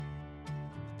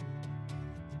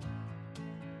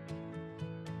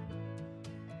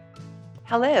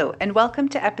Hello, and welcome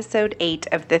to episode 8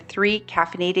 of the 3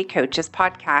 Caffeinated Coaches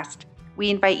podcast. We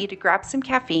invite you to grab some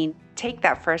caffeine, take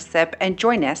that first sip, and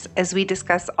join us as we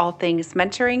discuss all things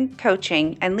mentoring,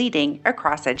 coaching, and leading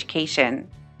across education.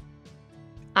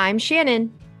 I'm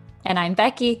Shannon. And I'm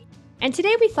Becky. And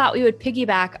today we thought we would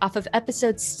piggyback off of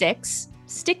episode 6,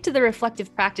 stick to the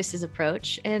reflective practices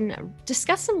approach, and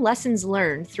discuss some lessons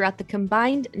learned throughout the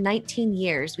combined 19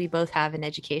 years we both have in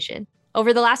education.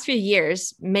 Over the last few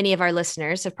years, many of our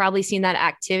listeners have probably seen that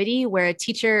activity where a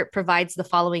teacher provides the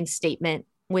following statement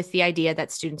with the idea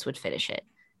that students would finish it.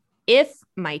 If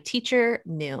my teacher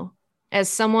knew. As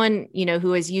someone,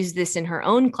 who has used this in her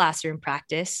own classroom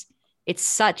practice, it's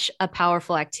such a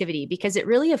powerful activity because it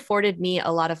really afforded me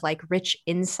a lot of rich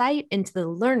insight into the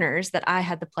learners that I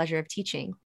had the pleasure of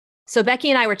teaching. So Becky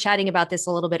and I were chatting about this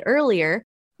a little bit earlier,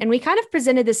 and we kind of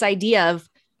presented this idea of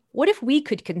what if we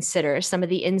could consider some of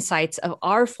the insights of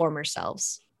our former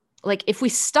selves? Like if we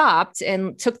stopped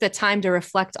and took the time to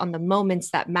reflect on the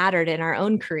moments that mattered in our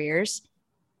own careers,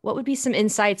 what would be some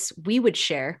insights we would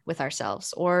share with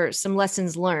ourselves or some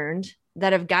lessons learned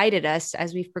that have guided us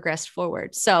as we've progressed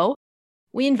forward? So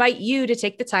we invite you to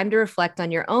take the time to reflect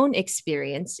on your own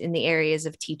experience in the areas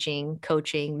of teaching,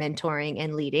 coaching, mentoring,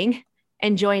 and leading,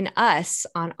 and join us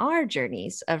on our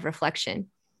journeys of reflection.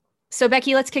 So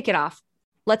Becky, let's kick it off.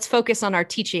 Let's focus on our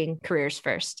teaching careers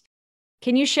first.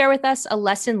 Can you share with us a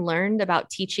lesson learned about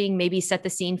teaching? Maybe set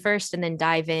the scene first and then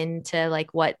dive into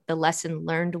what the lesson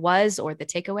learned was or the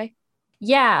takeaway?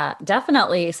 Yeah,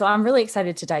 definitely. So I'm really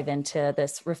excited to dive into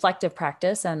this reflective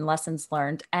practice and lessons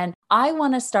learned. And I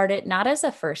want to start it not as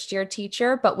a first-year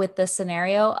teacher, but with the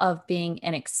scenario of being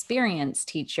an experienced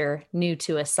teacher new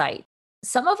to a site.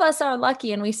 Some of us are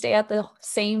lucky and we stay at the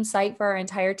same site for our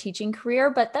entire teaching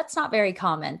career, but that's not very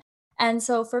common. And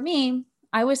so for me,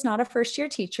 I was not a first-year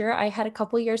teacher. I had a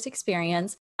couple years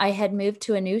experience. I had moved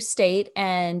to a new state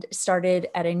and started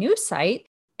at a new site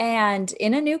and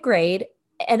in a new grade.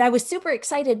 And I was super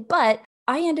excited, but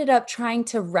I ended up trying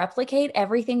to replicate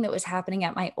everything that was happening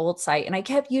at my old site. And I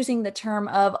kept using the term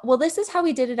of, well, this is how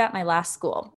we did it at my last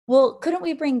school. Well, couldn't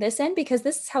we bring this in? Because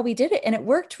this is how we did it. And it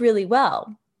worked really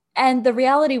well. And the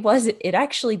reality was it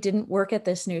actually didn't work at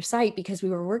this new site because we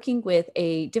were working with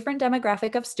a different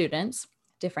demographic of students,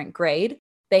 different grade.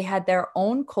 They had their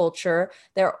own culture,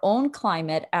 their own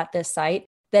climate at this site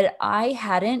that I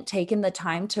hadn't taken the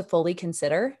time to fully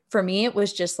consider. For me, it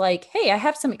was just like, hey, I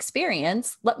have some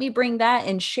experience. Let me bring that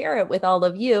and share it with all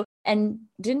of you. And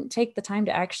didn't take the time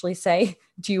to actually say,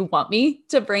 do you want me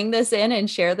to bring this in and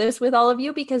share this with all of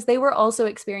you? Because they were also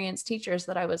experienced teachers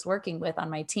that I was working with on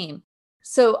my team.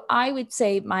 So I would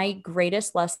say my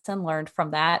greatest lesson learned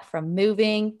from that, from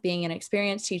moving, being an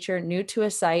experienced teacher new to a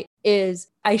site, is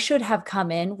I should have come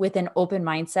in with an open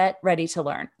mindset, ready to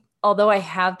learn. Although I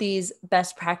have these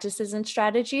best practices and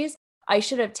strategies, I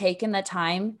should have taken the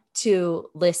time to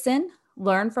listen,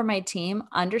 learn from my team,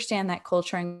 understand that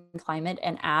culture and climate,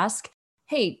 and ask,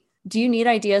 hey, do you need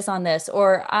ideas on this?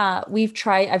 Or I've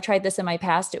tried this in my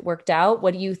past. It worked out.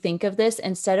 What do you think of this?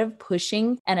 Instead of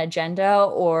pushing an agenda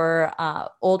or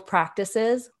old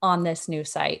practices on this new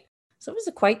site. So it was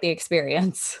quite the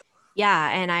experience.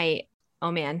 Yeah. And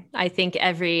I think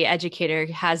every educator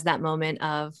has that moment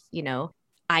of,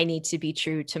 I need to be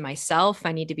true to myself.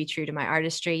 I need to be true to my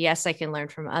artistry. Yes, I can learn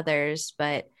from others,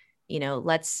 but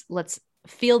let's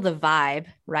feel the vibe,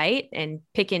 right? And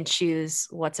pick and choose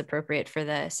what's appropriate for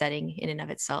the setting in and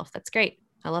of itself. That's great.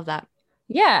 I love that.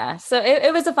 Yeah. So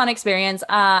it was a fun experience.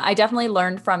 I definitely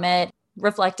learned from it.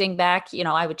 Reflecting back,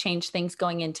 I would change things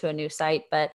going into a new site,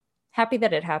 but happy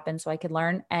that it happened so I could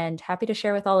learn and happy to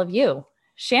share with all of you.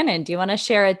 Shannon, do you want to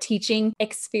share a teaching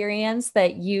experience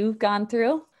that you've gone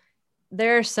through?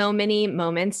 There are so many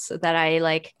moments that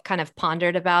I kind of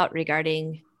pondered about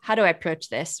regarding how do I approach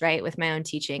this, right? With my own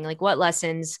teaching, what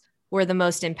lessons were the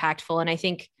most impactful? And I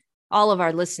think all of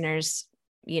our listeners,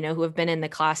 who have been in the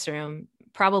classroom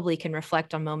probably can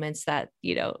reflect on moments that,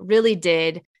 really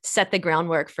did set the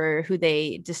groundwork for who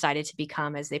they decided to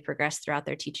become as they progressed throughout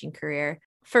their teaching career.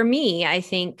 For me, I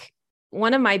think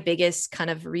one of my biggest kind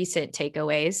of recent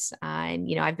takeaways,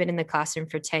 and, I've been in the classroom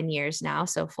for 10 years now,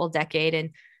 so full decade,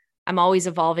 and I'm always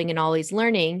evolving and always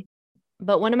learning.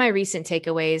 But one of my recent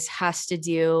takeaways has to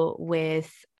do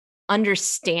with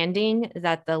understanding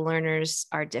that the learners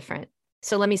are different.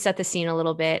 So let me set the scene a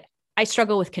little bit. I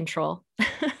struggle with control.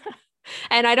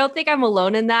 And I don't think I'm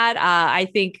alone in that. I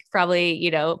think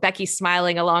probably, Becky's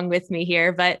smiling along with me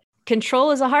here, but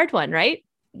control is a hard one, right?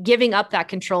 Giving up that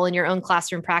control in your own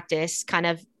classroom practice kind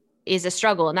of is a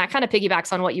struggle. And that kind of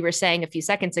piggybacks on what you were saying a few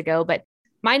seconds ago, but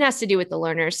mine has to do with the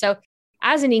learners. So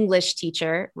as an English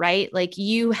teacher, right? Like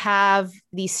you have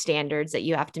these standards that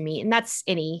you have to meet, and that's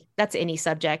any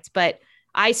subject. But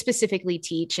I specifically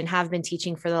teach and have been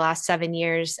teaching for the last 7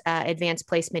 years, advanced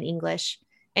placement English.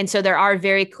 And so there are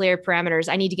very clear parameters.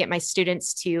 I need to get my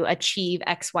students to achieve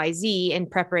XYZ in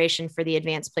preparation for the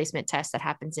advanced placement test that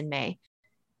happens in May.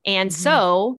 And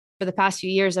so for the past few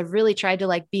years, I've really tried to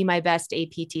like be my best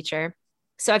AP teacher.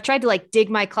 So I've tried to like dig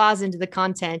my claws into the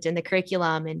content and the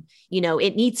curriculum, and,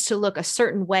 it needs to look a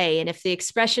certain way. And if the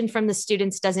expression from the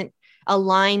students doesn't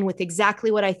align with exactly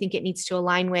what I think it needs to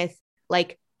align with,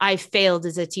 like I've failed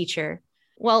as a teacher.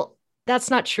 Well,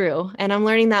 that's not true. And I'm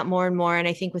learning that more and more. And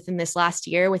I think within this last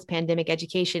year with pandemic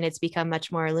education, it's become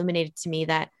much more illuminated to me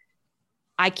that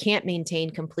I can't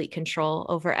maintain complete control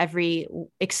over every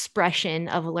expression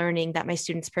of learning that my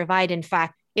students provide. In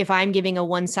fact, if I'm giving a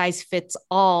one size fits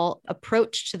all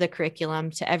approach to the curriculum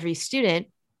to every student,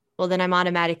 well, then I'm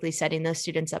automatically setting those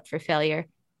students up for failure.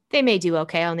 They may do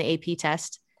okay on the AP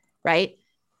test, right?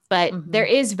 But there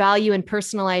is value in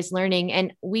personalized learning.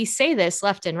 And we say this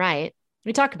left and right.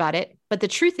 We talk about it, but the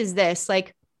truth is this,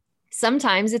 like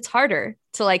sometimes it's harder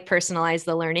to like personalize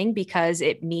the learning because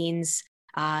it means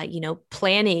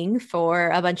planning for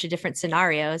a bunch of different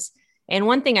scenarios. And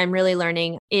one thing I'm really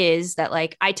learning is that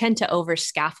like I tend to over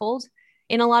scaffold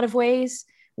in a lot of ways,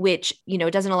 which,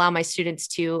 doesn't allow my students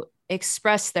to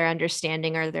express their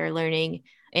understanding or their learning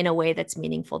in a way that's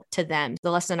meaningful to them.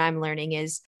 The lesson I'm learning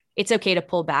is it's okay to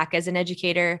pull back as an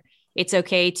educator. It's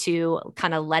okay to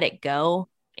kind of let it go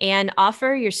and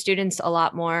offer your students a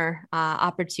lot more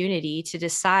opportunity to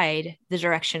decide the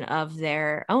direction of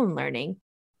their own learning.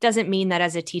 Doesn't mean that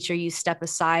as a teacher, you step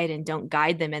aside and don't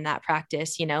guide them in that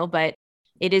practice, but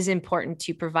it is important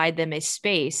to provide them a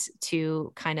space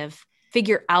to kind of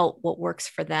figure out what works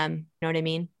for them. You know what I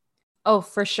mean? Oh,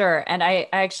 for sure. And I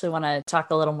actually want to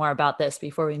talk a little more about this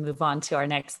before we move on to our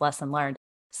next lesson learned.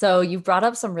 So you've brought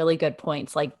up some really good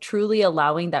points, like truly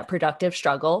allowing that productive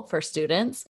struggle for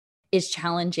students is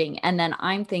challenging. And then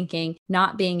I'm thinking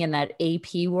not being in that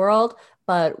AP world,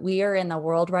 but we are in the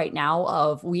world right now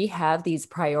of we have these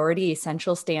priority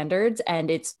essential standards, and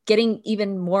it's getting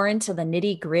even more into the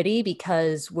nitty gritty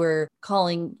because we're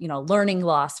calling, learning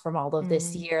loss from all of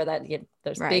this year that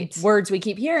there's big words we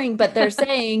keep hearing, but they're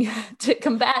saying to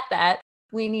combat that,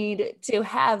 we need to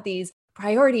have these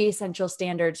priority essential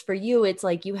standards. For you, it's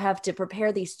like you have to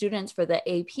prepare these students for the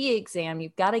AP exam.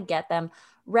 You've got to get them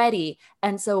ready.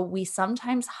 And so we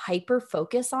sometimes hyper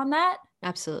focus on that.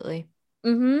 Absolutely.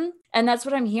 And that's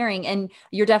what I'm hearing. And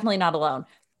you're definitely not alone.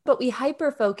 But we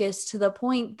hyper focus to the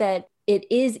point that it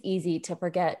is easy to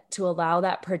forget to allow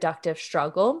that productive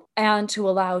struggle and to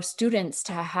allow students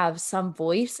to have some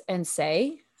voice and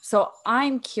say. So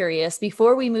I'm curious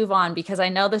before we move on, because I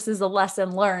know this is a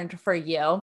lesson learned for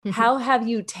you. How have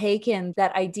you taken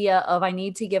that idea of I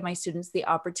need to give my students the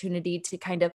opportunity to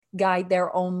kind of guide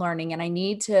their own learning, and I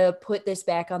need to put this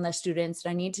back on the students,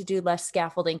 and I need to do less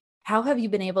scaffolding? How have you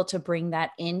been able to bring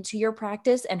that into your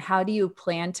practice, and how do you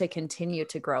plan to continue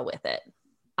to grow with it?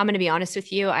 I'm going to be honest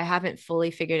with you. I haven't fully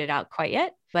figured it out quite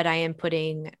yet, but I am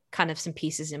putting kind of some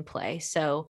pieces in play.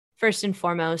 So first and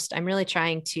foremost, I'm really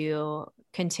trying to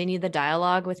continue the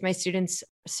dialogue with my students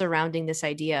surrounding this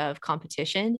idea of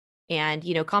competition. And,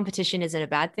 competition isn't a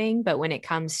bad thing, but when it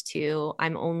comes to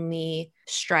I'm only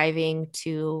striving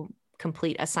to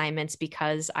complete assignments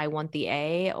because I want the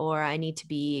A, or I need to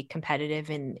be competitive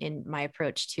in my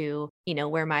approach to,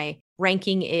 where my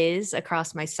ranking is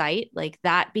across my site, like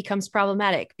that becomes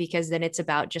problematic because then it's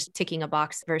about just ticking a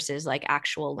box versus like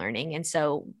actual learning. And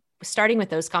so starting with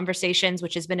those conversations,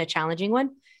 which has been a challenging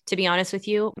one, to be honest with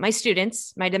you, my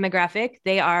students, my demographic,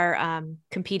 they are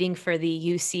competing for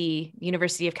the UC,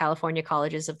 University of California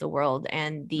colleges of the world,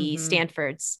 and the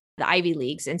Stanfords, the Ivy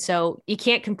Leagues. And so you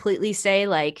can't completely say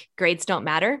like grades don't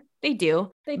matter. They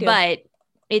do. But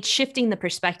it's shifting the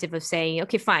perspective of saying,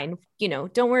 okay, fine,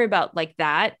 don't worry about like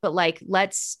that, but like,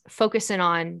 let's focus in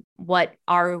on what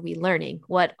are we learning?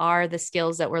 What are the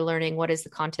skills that we're learning? What is the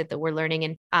content that we're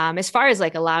learning? And as far as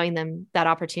like allowing them that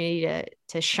opportunity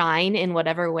to shine in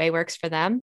whatever way works for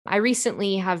them, I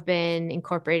recently have been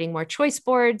incorporating more choice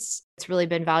boards. It's really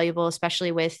been valuable,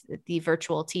 especially with the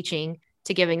virtual teaching,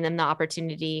 to giving them the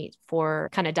opportunity for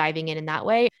kind of diving in that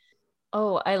way.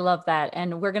 Oh, I love that.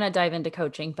 And we're going to dive into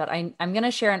coaching, but I'm going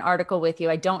to share an article with you.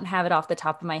 I don't have it off the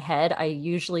top of my head. I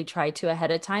usually try to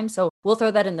ahead of time. So we'll throw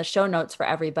that in the show notes for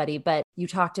everybody. But you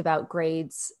talked about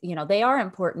grades, they are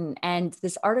important. And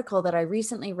this article that I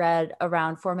recently read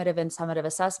around formative and summative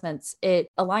assessments, it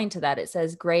aligned to that. It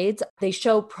says grades, they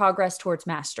show progress towards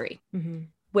mastery.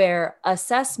 where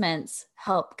assessments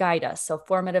help guide us. So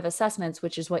formative assessments,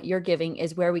 which is what you're giving,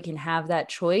 is where we can have that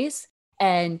choice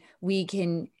and we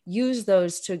can use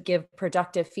those to give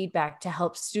productive feedback to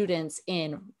help students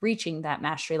in reaching that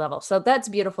mastery level. So that's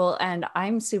beautiful. And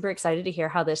I'm super excited to hear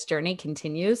how this journey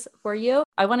continues for you.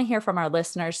 I want to hear from our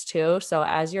listeners too. So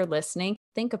as you're listening,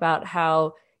 think about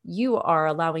how you are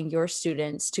allowing your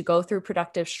students to go through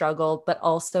productive struggle, but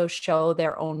also show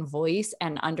their own voice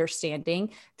and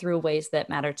understanding through ways that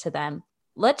matter to them.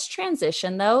 Let's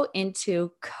transition though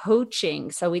into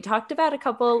coaching. So we talked about a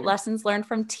couple lessons learned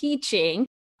from teaching.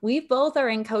 We both are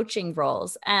in coaching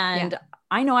roles, and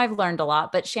I know I've learned a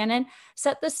lot, but Shannon,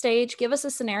 set the stage, give us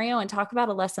a scenario and talk about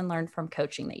a lesson learned from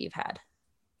coaching that you've had.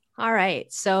 All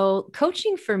right. So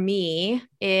coaching for me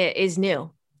is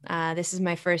new. This is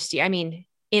my first year. I mean,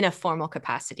 in a formal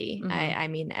capacity. I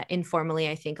mean, informally,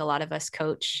 I think a lot of us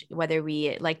coach, whether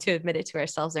we like to admit it to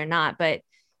ourselves or not, but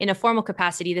in a formal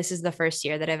capacity, this is the first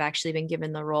year that I've actually been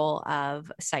given the role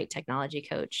of site technology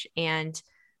coach. And,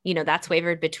 that's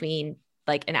wavered between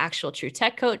like an actual true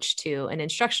tech coach to an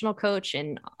instructional coach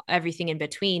and everything in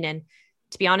between. And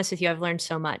to be honest with you, I've learned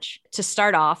so much. To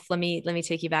start off, let me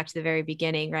take you back to the very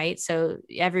beginning, right? So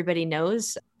everybody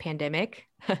knows pandemic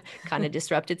kind of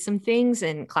disrupted some things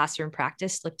and classroom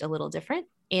practice looked a little different.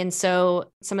 And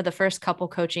so some of the first couple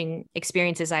coaching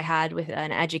experiences I had with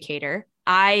an educator,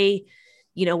 I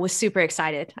was super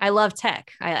excited. I love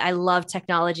tech. I love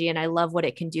technology and I love what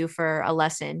it can do for a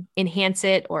lesson, enhance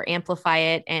it or amplify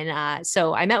it. And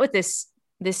so I met with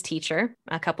this teacher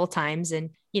a couple times and,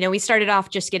 we started off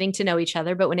just getting to know each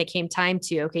other. But when it came time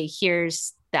to, okay,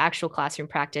 here's the actual classroom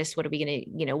practice, what are we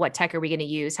going to, what tech are we going to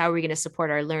use? How are we going to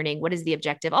support our learning? What is the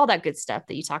objective? All that good stuff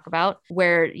that you talk about,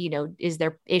 where, is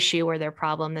their issue or their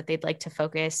problem that they'd like to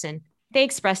focus? And they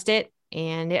expressed it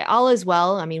and all is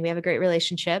well. I mean, we have a great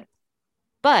relationship.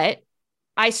 But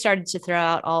I started to throw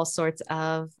out all sorts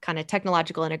of kind of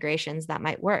technological integrations that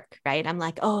might work, right? I'm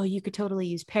like, oh, you could totally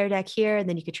use Pear Deck here, and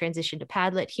then you could transition to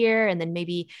Padlet here, and then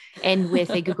maybe end with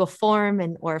a Google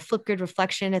form or a Flipgrid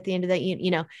reflection at the end of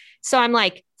that, So I'm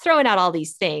like throwing out all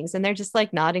these things, and they're just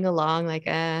like nodding along, like,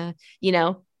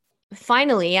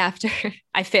 Finally, after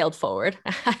I failed forward,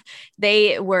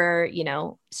 they were,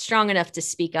 strong enough to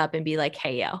speak up and be like,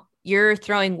 hey, yo, you're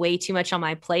throwing way too much on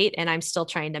my plate and I'm still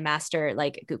trying to master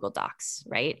like Google Docs,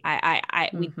 right?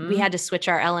 We had to switch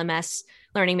our LMS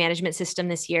learning management system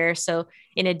this year. So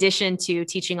in addition to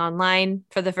teaching online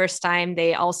for the first time,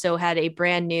 they also had a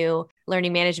brand new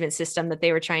learning management system that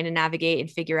they were trying to navigate and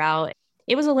figure out.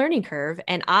 It was a learning curve.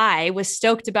 And I was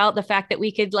stoked about the fact that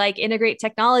we could like integrate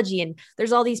technology and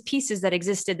there's all these pieces that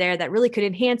existed there that really could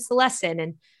enhance the lesson.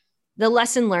 And the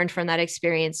lesson learned from that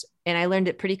experience, and I learned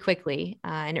it pretty quickly,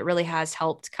 and it really has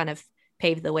helped kind of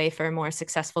pave the way for more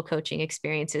successful coaching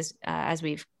experiences as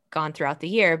we've gone throughout the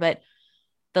year. But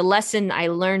the lesson I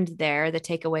learned there, the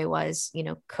takeaway was,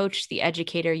 coach the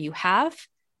educator you have,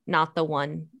 not the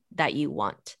one that you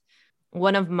want.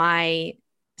 One of my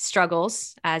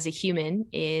struggles as a human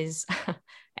is,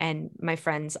 and my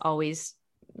friends always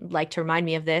like to remind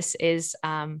me of this, is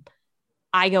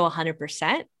I go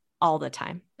 100% all the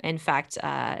time. In fact,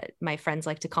 my friends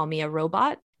like to call me a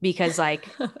robot because like,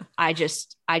 I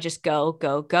just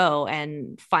go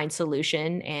and find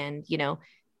solution and,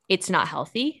 it's not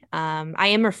healthy. I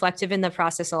am reflective in the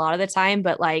process a lot of the time,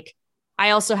 but like,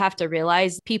 I also have to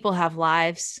realize people have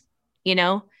lives,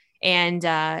 and,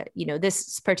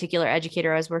 this particular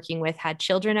educator I was working with had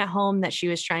children at home that she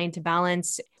was trying to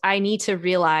balance. I need to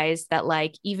realize that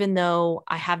like, even though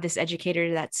I have this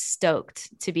educator that's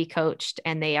stoked to be coached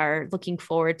and they are looking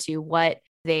forward to what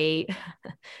they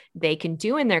can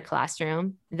do in their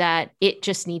classroom, that it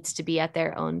just needs to be at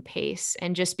their own pace.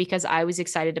 And just because I was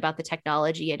excited about the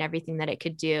technology and everything that it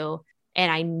could do,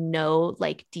 and I know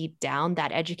like deep down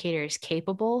that educator is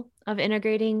capable of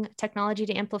integrating technology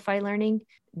to amplify learning,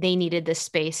 they needed the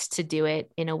space to do it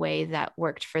in a way that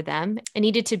worked for them. It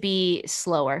needed to be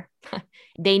slower.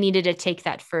 They needed to take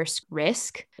that first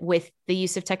risk with the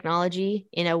use of technology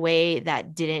in a way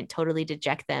that didn't totally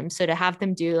deject them. So to have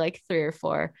them do like 3 or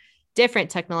 4 different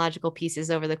technological pieces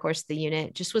over the course of the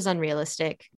unit just was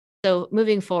unrealistic. So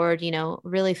moving forward,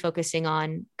 really focusing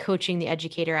on coaching the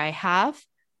educator I have.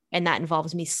 And that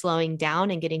involves me slowing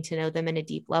down and getting to know them in a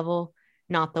deep level,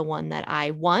 not the one that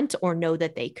I want or know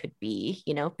that they could be,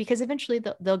 because eventually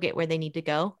they'll get where they need to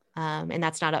go. And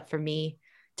that's not up for me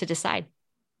to decide.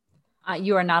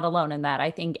 You are not alone in that.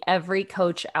 I think every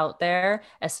coach out there,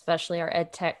 especially our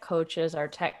ed tech coaches, our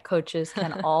tech coaches,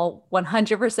 can all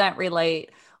 100%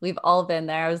 relate. We've all been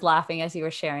there. I was laughing as you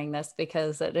were sharing this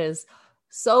because it is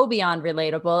so beyond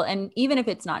relatable. And even if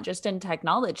it's not just in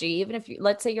technology, even if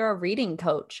let's say you're a reading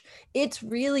coach, it's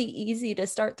really easy to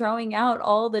start throwing out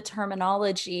all the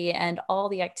terminology and all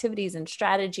the activities and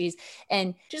strategies.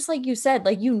 And just like you said,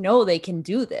 like, they can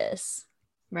do this.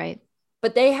 Right.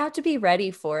 But they have to be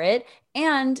ready for it.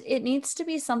 And it needs to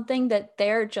be something that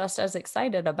they're just as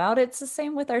excited about. It's the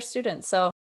same with our students.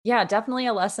 So yeah, definitely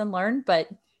a lesson learned, but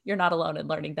you're not alone in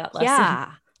learning that lesson.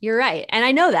 Yeah, you're right. And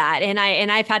I know that. And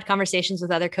I've had conversations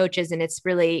with other coaches, and it's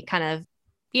really kind of,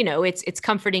 it's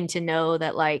comforting to know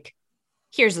that, like,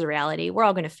 here's the reality. We're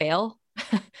all going to fail.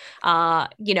 And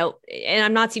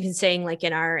I'm not even saying like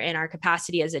in our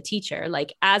capacity as a teacher,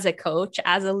 like as a coach,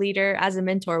 as a leader, as a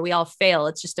mentor, we all fail.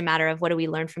 It's just a matter of what do we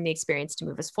learn from the experience to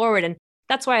move us forward. And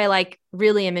that's why I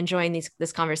really am enjoying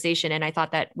this conversation. And I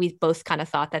thought that we both kind of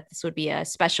thought that this would be a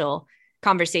special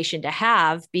conversation to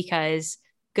have, because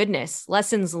goodness,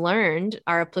 lessons learned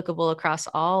are applicable across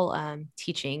all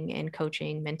teaching and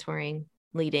coaching, mentoring,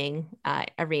 leading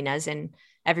arenas, and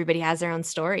everybody has their own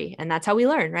story, and that's how we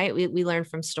learn, right? We learn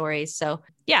from stories. So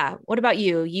yeah. What about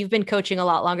you? You've been coaching a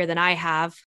lot longer than I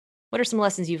have. What are some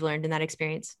lessons you've learned in that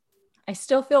experience? I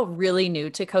still feel really new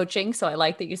to coaching. So I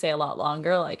like that you say a lot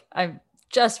longer. Like, I'm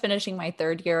just finishing my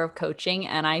 3rd year of coaching,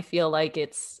 and I feel like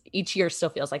each year still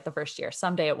feels like the first year.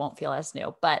 Someday it won't feel as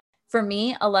new. But for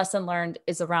me, a lesson learned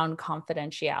is around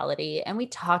confidentiality. And we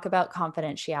talk about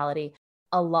confidentiality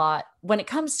a lot when it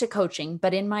comes to coaching.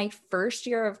 But in my first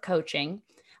year of coaching,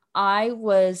 I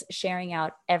was sharing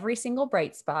out every single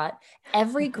bright spot,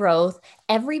 every growth,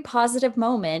 every positive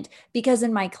moment, because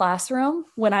in my classroom,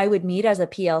 when I would meet as a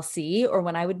PLC or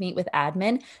when I would meet with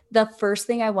admin, the first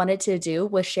thing I wanted to do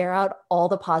was share out all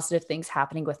the positive things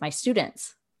happening with my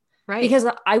students. Right. Because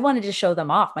I wanted to show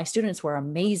them off. My students were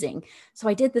amazing. So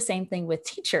I did the same thing with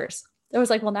teachers. I was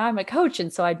like, well, now I'm a coach.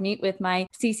 And so I'd meet with my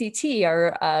CCT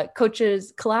or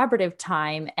coaches collaborative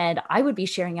time. And I would be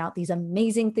sharing out these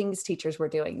amazing things teachers were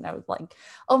doing. And I was like,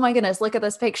 oh my goodness, look at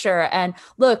this picture. And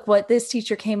look what this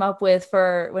teacher came up with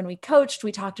for when we coached.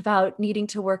 We talked about needing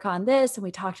to work on this. And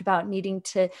we talked about needing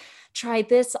to try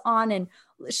this on. And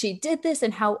she did this,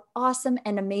 and how awesome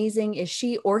and amazing is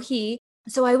she or he.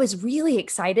 So I was really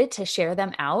excited to share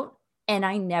them out. And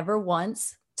I never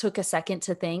once took a second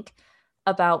to think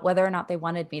about whether or not they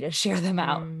wanted me to share them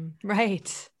out.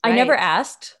 Right. I never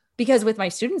asked, because with my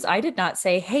students, I did not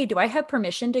say, hey, do I have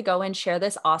permission to go and share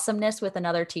this awesomeness with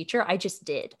another teacher? I just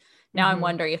did. Now I'm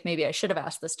wondering if maybe I should have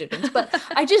asked the students, but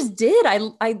I just did.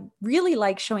 I really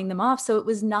like showing them off. So it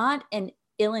was not an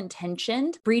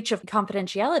ill-intentioned breach of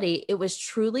confidentiality. It was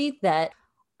truly that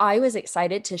I was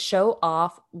excited to show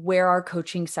off where our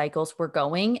coaching cycles were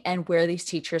going and where these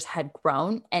teachers had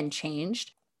grown and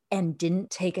changed, and didn't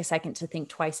take a second to think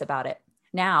twice about it.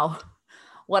 Now,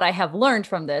 what I have learned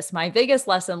from this, my biggest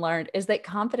lesson learned, is that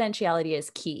confidentiality is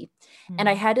key. And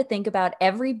I had to think about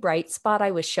every bright spot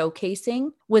I was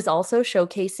showcasing was also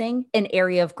showcasing an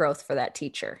area of growth for that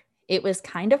teacher. It was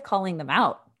kind of calling them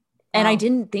out. And I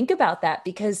didn't think about that,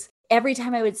 because every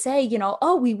time I would say,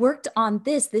 oh, we worked on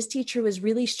this teacher was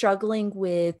really struggling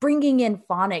with bringing in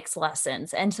phonics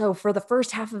lessons. And so for the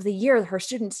first half of the year, her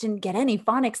students didn't get any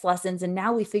phonics lessons. And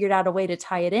now we figured out a way to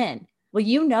tie it in.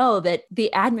 Well, that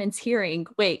the admin's hearing,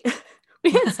 wait,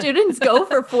 we had students go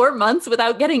for 4 months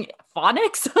without getting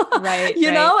phonics, right?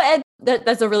 And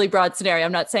that's a really broad scenario.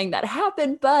 I'm not saying that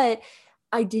happened, but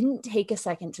I didn't take a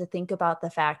second to think about the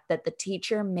fact that the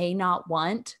teacher may not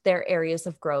want their areas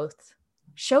of growth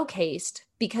showcased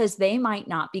because they might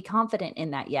not be confident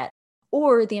in that yet.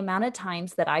 Or the amount of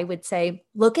times that I would say,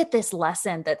 look at this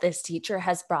lesson that this teacher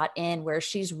has brought in, where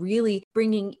she's really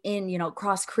bringing in,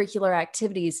 cross-curricular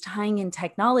activities, tying in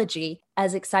technology.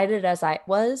 As excited as I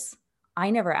was, I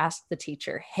never asked the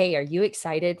teacher, hey, are you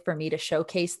excited for me to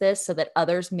showcase this so that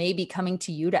others may be coming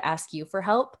to you to ask you for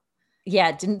help?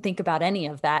 Yeah, didn't think about any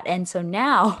of that. And so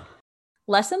now,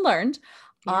 lesson learned,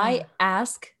 I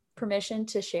ask permission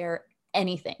to share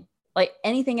anything, like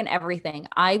anything and everything.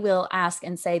 I will ask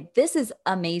and say, this is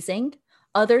amazing.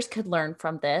 Others could learn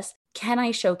from this. Can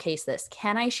I showcase this?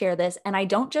 Can I share this? And I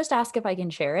don't just ask if I can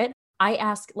share it. I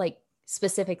ask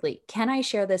specifically, can I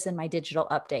share this in my digital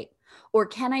update? Or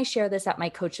can I share this at my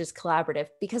coach's collaborative?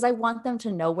 Because I want them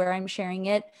to know where I'm sharing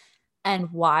it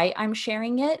and why I'm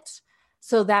sharing it.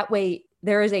 So that way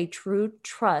there is a true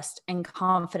trust and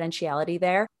confidentiality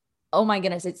there. Oh my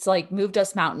goodness, it's moved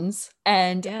us mountains.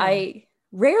 And I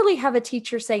rarely have a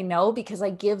teacher say no, because I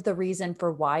give the reason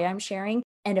for why I'm sharing.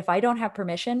 And if I don't have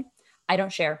permission, I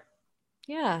don't share.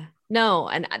 Yeah, no.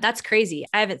 And that's crazy.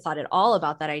 I haven't thought at all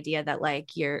about that idea that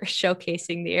you're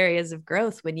showcasing the areas of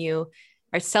growth when you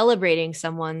are celebrating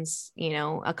someone's,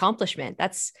 accomplishment.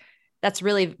 That's that's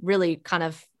really, really kind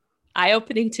of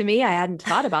eye-opening to me. I hadn't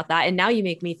thought about that. And now you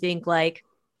make me think like,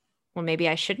 well, maybe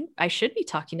I should be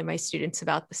talking to my students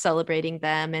about celebrating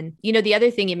them. And, the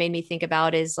other thing it made me think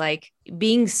about is like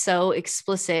being so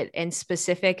explicit and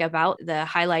specific about the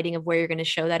highlighting of where you're going to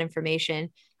show that information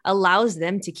allows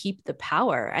them to keep the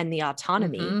power and the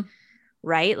autonomy,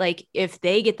 right? Like if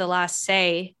they get the last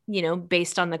say,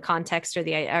 based on the context or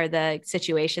the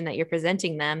situation that you're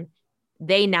presenting them,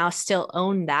 they now still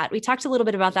own that. We talked a little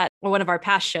bit about that on one of our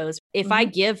past shows. If I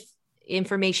give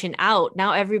information out,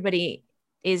 now everybody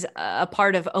is a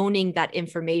part of owning that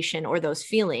information or those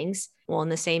feelings. Well,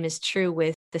 and the same is true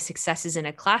with the successes in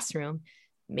a classroom.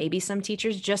 Maybe some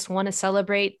teachers just want to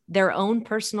celebrate their own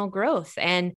personal growth.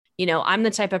 And, I'm the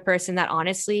type of person that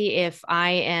honestly, if I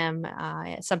am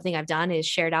something I've done is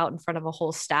shared out in front of a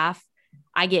whole staff,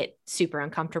 I get super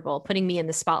uncomfortable. Putting me in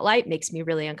the spotlight makes me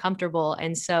really uncomfortable.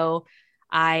 And so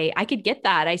I could get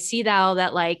that. I see now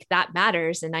that like that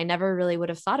matters. And I never really would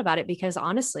have thought about it because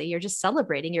honestly, you're just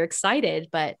celebrating, you're excited,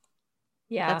 but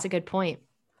yeah, that's a good point.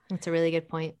 That's a really good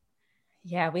point.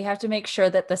 Yeah. We have to make sure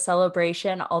that the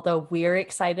celebration, although we're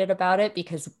excited about it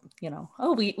because,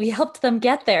 we helped them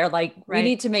get there. Like we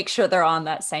need to make sure they're on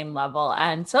that same level.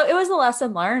 And so it was a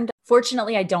lesson learned.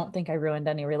 Fortunately, I don't think I ruined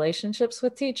any relationships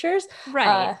with teachers.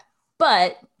 Right.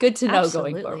 But good to know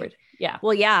going forward. Yeah.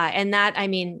 Well, yeah. And that,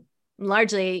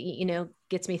 largely,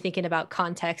 gets me thinking about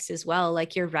context as well.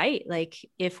 Like you're right. Like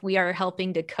if we are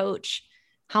helping to coach,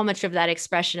 how much of that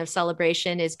expression of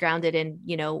celebration is grounded in,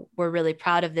 we're really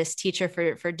proud of this teacher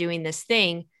for doing this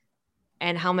thing,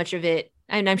 and how much of it,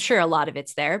 and I'm sure a lot of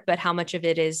it's there, but how much of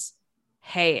it is,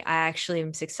 hey, I actually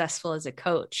am successful as a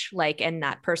coach, like, and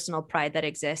that personal pride that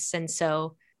exists. And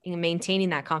so maintaining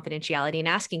that confidentiality and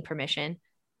asking permission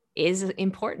is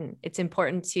important. It's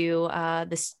important to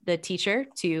the teacher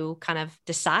to kind of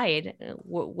decide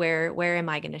where am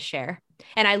I going to share.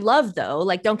 And I love though,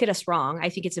 like, don't get us wrong. I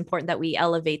think it's important that we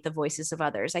elevate the voices of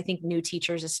others. I think new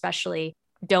teachers especially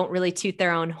don't really toot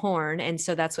their own horn. And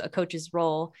so that's a coach's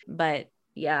role. But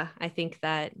yeah, I think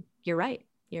that you're right.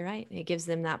 You're right. It gives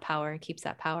them that power and keeps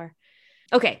that power.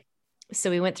 Okay. So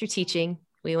we went through teaching,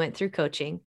 we went through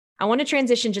coaching. I want to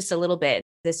transition just a little bit.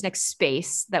 This next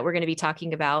space that we're going to be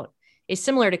talking about is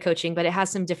similar to coaching, but it has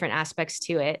some different aspects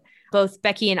to it. Both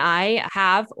Becky and I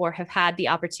have had the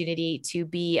opportunity to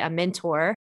be a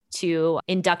mentor to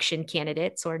induction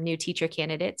candidates or new teacher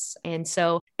candidates. And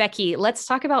so, Becky, let's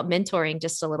talk about mentoring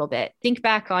just a little bit. Think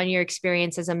back on your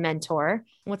experience as a mentor.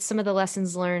 What's some of the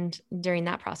lessons learned during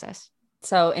that process?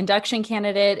 So, induction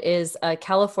candidate is a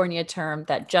California term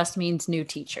that just means new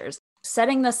teachers.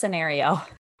 Setting the scenario,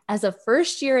 as a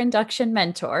first-year induction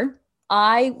mentor,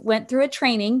 I went through a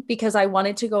training because I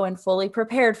wanted to go in fully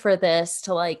prepared for this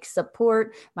to like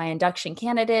support my induction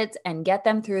candidates and get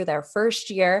them through their first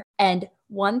year. And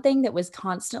one thing that was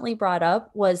constantly brought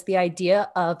up was the idea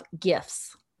of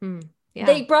gifts. Yeah.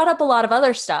 They brought up a lot of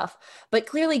other stuff, but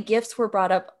clearly gifts were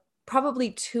brought up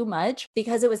probably too much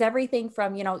because it was everything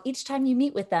from, each time you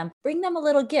meet with them, bring them a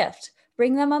little gift,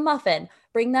 bring them a muffin,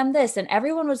 bring them this. And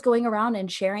everyone was going around and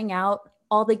sharing out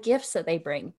all the gifts that they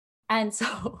bring. And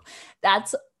so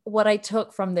that's what I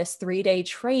took from this 3-day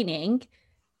training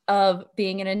of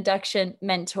being an induction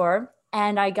mentor.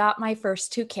 And I got my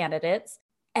first 2 candidates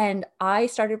and I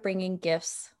started bringing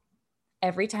gifts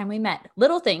every time we met.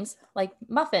 Little things like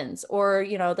muffins or,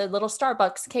 the little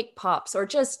Starbucks cake pops or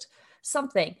just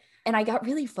something. And I got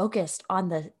really focused on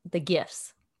the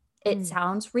gifts. It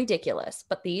sounds ridiculous,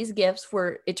 but these gifts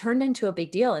it turned into a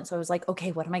big deal. And so I was like,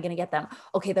 okay, what am I going to get them?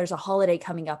 Okay, there's a holiday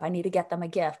coming up. I need to get them a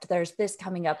gift. There's this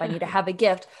coming up. I need to have a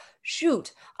gift.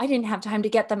 Shoot, I didn't have time to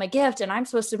get them a gift. And I'm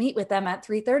supposed to meet with them at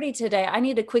 3:30 today. I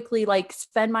need to quickly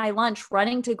spend my lunch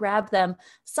running to grab them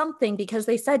something because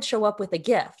they said show up with a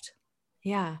gift.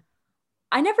 Yeah.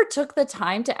 I never took the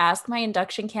time to ask my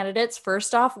induction candidates,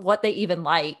 first off, what they even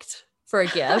liked for a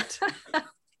gift.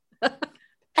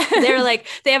 They're like,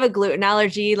 they have a gluten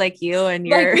allergy like you, and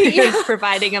you're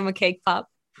providing them a cake pop.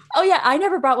 Oh yeah. I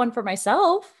never brought one for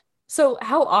myself. So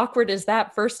how awkward is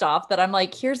that? First off, that I'm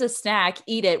like, here's a snack,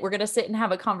 eat it. We're going to sit and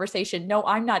have a conversation. No,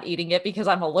 I'm not eating it because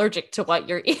I'm allergic to what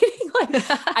you're eating.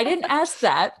 I didn't ask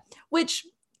that, which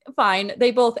fine.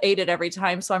 They both ate it every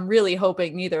time. So I'm really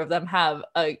hoping neither of them have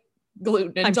a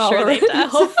gluten intolerance. I'm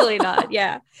sure hopefully not.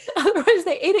 Yeah. Otherwise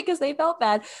they ate it because they felt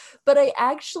bad. But I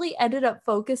actually ended up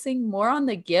focusing more on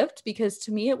the gift because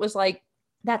to me, it was like,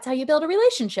 that's how you build a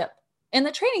relationship. In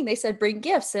the training, they said, bring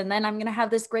gifts and then I'm going to have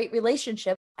this great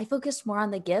relationship. I focused more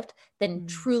on the gift than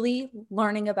truly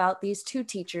learning about these 2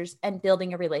 teachers and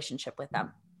building a relationship with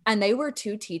them. And they were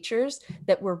 2 teachers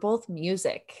that were both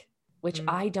music. which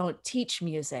I don't teach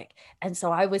music. And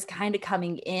so I was kind of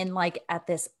coming in like at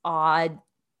this odd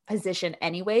position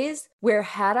anyways, where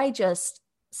had I just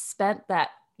spent that,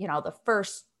 the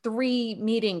first 3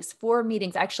 meetings, 4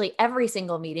 meetings, actually every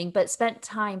single meeting, but spent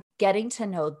time getting to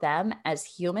know them as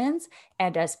humans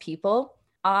and as people,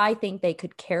 I think they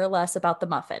could care less about the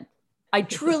muffin. I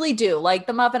truly do. Like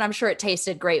the muffin, I'm sure it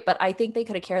tasted great, but I think they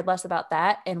could have cared less about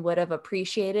that and would have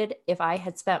appreciated if I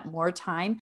had spent more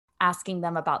time asking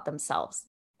them about themselves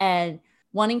and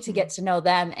wanting to get to know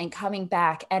them and coming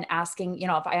back and asking,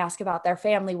 if I ask about their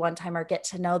family one time or get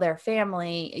to know their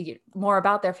family, more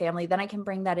about their family, then I can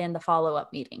bring that in the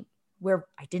follow-up meeting where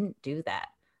I didn't do that.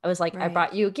 I was like, I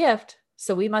brought you a gift,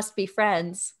 so we must be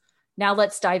friends. Now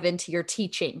let's dive into your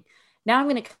teaching. Now I'm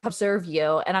going to observe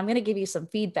you and I'm going to give you some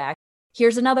feedback.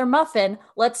 Here's another muffin.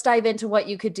 Let's dive into what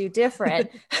you could do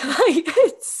different.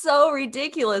 It's so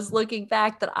ridiculous looking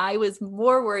back that I was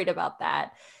more worried about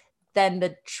that than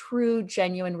the true,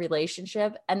 genuine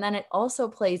relationship. And then it also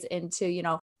plays into,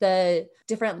 the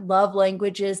different love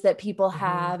languages that people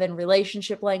have and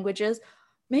relationship languages.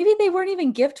 Maybe they weren't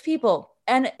even gift people.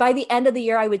 And by the end of the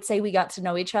year, I would say we got to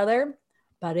know each other,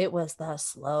 but it was the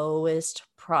slowest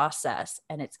process.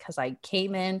 And it's because I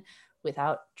came in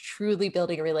without truly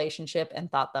building a relationship and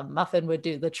thought the muffin would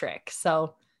do the trick.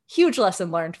 So huge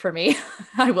lesson learned for me.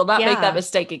 I will not make that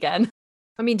mistake again.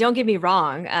 I mean, don't get me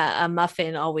wrong. A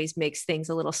muffin always makes things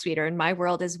a little sweeter in my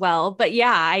world as well. But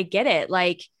yeah, I get it.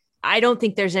 Like, I don't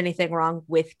think there's anything wrong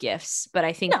with gifts, but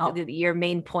I think your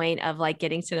main point of like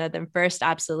getting to know them first,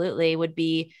 absolutely would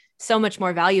be so much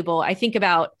more valuable. I think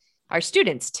about our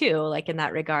students too, like in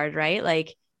that regard, right?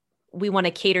 Like, we want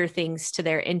to cater things to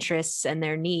their interests and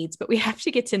their needs, but we have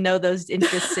to get to know those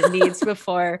interests and needs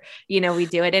before, we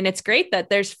do it. And it's great that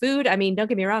there's food. I mean, don't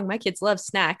get me wrong. My kids love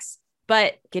snacks,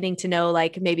 but getting to know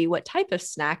like maybe what type of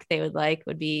snack they would like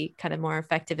would be kind of more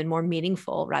effective and more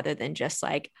meaningful rather than just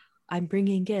like, I'm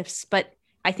bringing gifts. But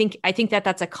I think that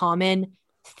that's a common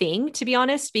thing, to be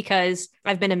honest, because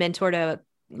I've been a mentor to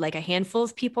like a handful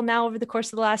of people now over the course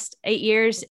of the last 8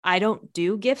 years. I don't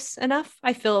do gifts enough.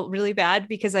 I feel really bad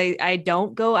because I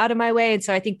don't go out of my way. And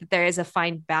so I think that there is a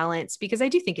fine balance because I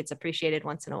do think it's appreciated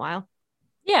once in a while.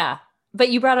 Yeah. But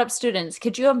you brought up students.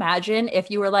 Could you imagine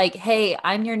if you were like, hey,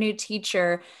 I'm your new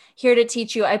teacher here to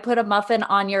teach you. I put a muffin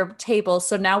on your table.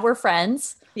 So now we're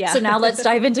friends. Yeah. So now let's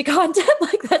dive into content.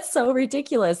 Like, that's so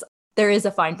ridiculous. There is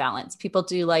a fine balance. People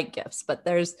do like gifts, but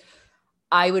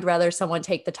I would rather someone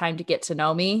take the time to get to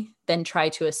know me than try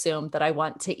to assume that I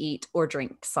want to eat or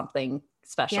drink something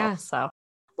special. Yeah. So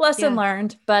lesson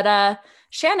learned. But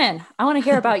Shannon, I want to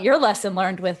hear about your lesson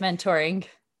learned with mentoring.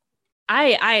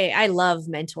 I love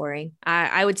mentoring.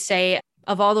 I would say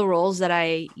of all the roles that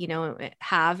I,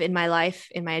 have in my life,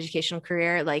 in my educational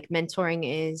career, like mentoring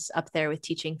is up there with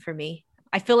teaching for me.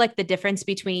 I feel like the difference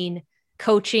between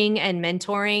coaching and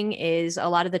mentoring is a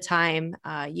lot of the time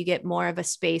you get more of a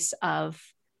space of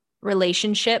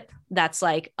relationship that's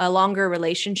like a longer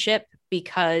relationship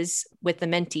because with the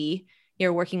mentee,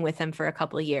 you're working with them for a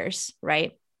couple of years,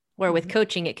 right? Where with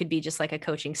coaching, it could be just like a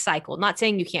coaching cycle. Not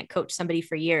saying you can't coach somebody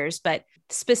for years, but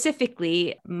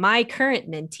specifically my current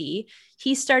mentee,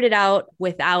 he started out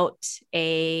without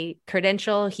a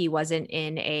credential. He wasn't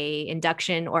in a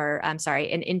induction or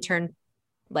an intern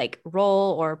like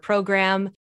role or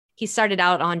program. He started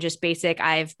out on just basic.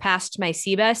 I've passed my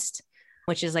CBEST,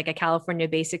 which is like a California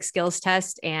basic skills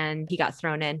test, and he got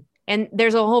thrown in. And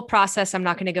there's a whole process. I'm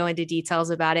not going to go into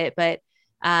details about it, but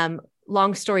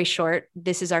long story short,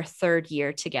 this is our 3rd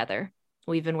year together.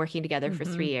 We've been working together for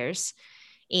 3 years.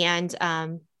 And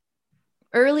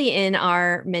early in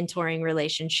our mentoring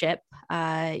relationship,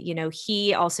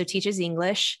 he also teaches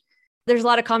English. There's a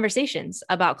lot of conversations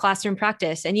about classroom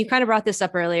practice. And you kind of brought this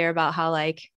up earlier about how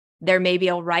like there may be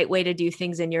a right way to do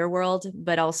things in your world,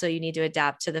 but also you need to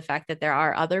adapt to the fact that there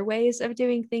are other ways of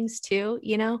doing things too,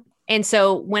 And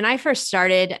so when I first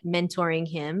started mentoring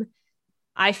him,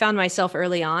 I found myself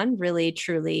early on really,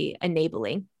 truly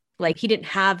enabling. Like he didn't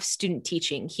have student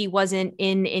teaching. He wasn't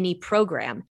in any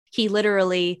program. He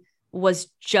literally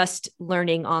was just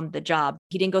learning on the job.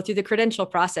 He didn't go through the credential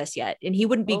process yet, and he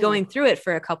wouldn't be going through it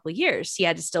for a couple of years. He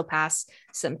had to still pass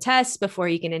some tests before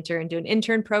he can enter into an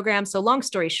intern program. So long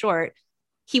story short,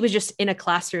 he was just in a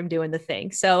classroom doing the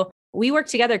thing. So we worked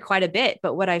together quite a bit.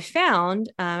 But what I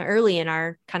found early in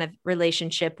our kind of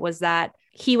relationship was that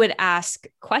he would ask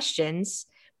questions,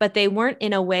 but they weren't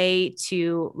in a way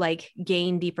to like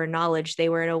gain deeper knowledge. They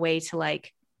were in a way to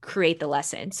like create the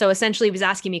lesson. So essentially he was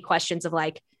asking me questions of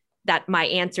like, that my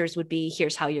answers would be,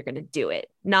 here's how you're going to do it,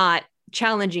 not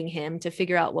challenging him to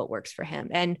figure out what works for him.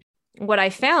 And what I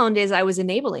found is I was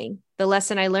enabling. The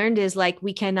lesson I learned is like,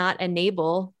 we cannot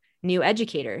enable new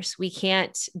educators. We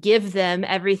can't give them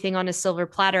everything on a silver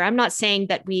platter. I'm not saying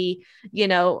that we,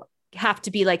 have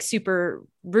to be like super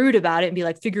rude about it and be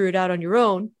like, figure it out on your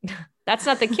own. That's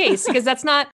not the case, because that's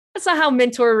not how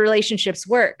mentor relationships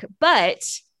work. But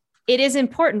it is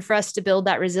important for us to build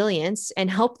that resilience and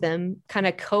help them kind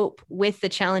of cope with the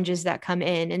challenges that come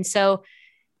in. And so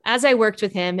as I worked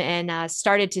with him and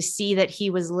started to see that he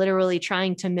was literally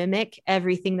trying to mimic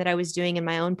everything that I was doing in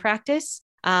my own practice,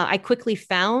 I quickly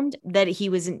found that he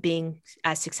wasn't being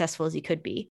as successful as he could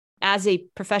be. As a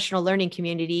professional learning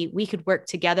community, we could work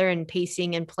together in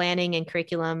pacing and planning and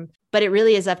curriculum, but it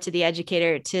really is up to the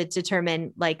educator to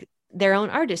determine like their own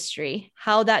artistry,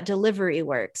 how that delivery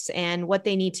works, and what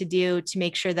they need to do to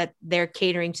make sure that they're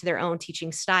catering to their own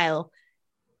teaching style.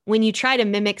 When you try to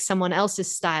mimic someone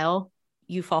else's style,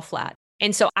 you fall flat.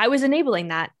 And so I was enabling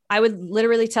that. I would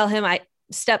literally tell him,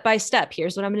 step by step,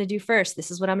 here's what I'm going to do first. This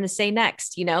is what I'm going to say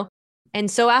next, And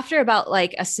so after about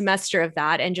like a semester of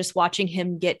that and just watching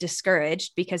him get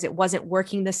discouraged because it wasn't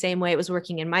working the same way it was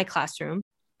working in my classroom,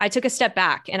 I took a step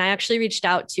back and I actually reached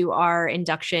out to our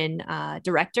induction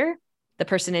director, the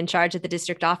person in charge at the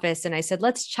district office. And I said,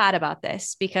 let's chat about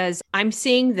this because I'm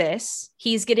seeing this.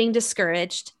 He's getting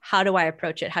discouraged. How do I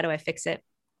approach it? How do I fix it?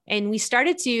 And we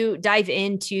started to dive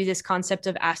into this concept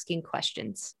of asking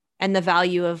questions and the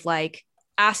value of like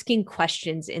asking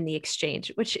questions in the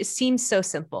exchange, which seems so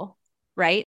simple,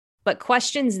 right? But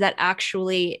questions that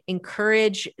actually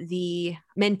encourage the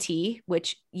mentee,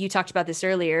 which you talked about this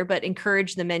earlier, but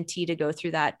encourage the mentee to go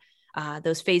through that,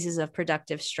 those phases of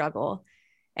productive struggle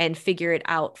and figure it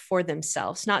out for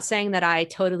themselves. Not saying that I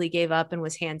totally gave up and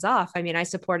was hands off. I mean, I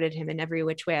supported him in every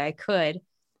which way I could.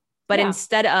 But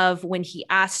instead of when he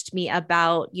asked me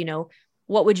about,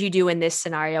 what would you do in this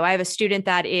scenario? I have a student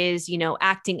that is,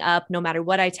 acting up no matter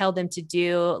what I tell them to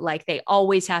do. Like they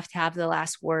always have to have the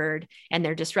last word and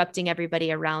they're disrupting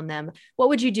everybody around them. What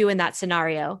would you do in that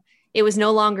scenario? It was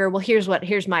no longer, well,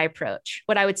 here's my approach.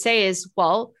 What I would say is,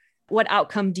 well, what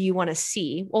outcome do you want to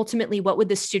see? Ultimately, what would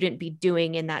the student be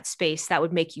doing in that space that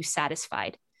would make you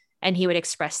satisfied? And he would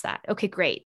express that. Okay,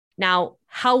 great. Now,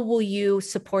 how will you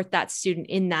support that student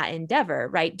in that endeavor,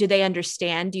 right? Do they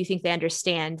understand? Do you think they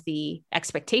understand the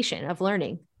expectation of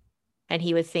learning? And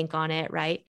he would think on it,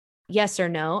 right? Yes or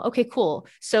no? Okay, cool.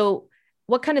 So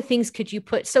what kind of things could you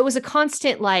put? So it was a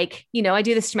constant, like, I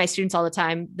do this to my students all the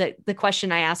time. The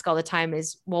question I ask all the time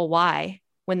is, well, why?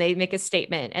 When they make a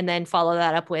statement, and then follow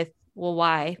that up with, well,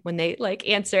 why? When they like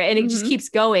answer, and it just keeps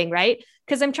going, right?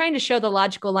 Because I'm trying to show the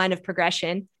logical line of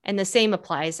progression. And the same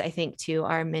applies, I think, to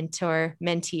our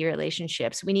mentor-mentee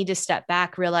relationships. We need to step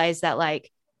back, realize that like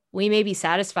we may be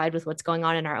satisfied with what's going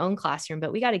on in our own classroom,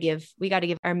 but we got to give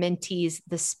our mentees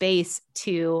the space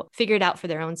to figure it out for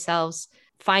their own selves,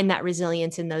 find that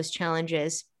resilience in those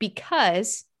challenges,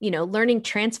 because, learning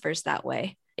transfers that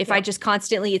way. If I just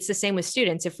constantly, it's the same with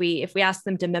students. If we ask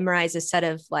them to memorize a set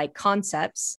of like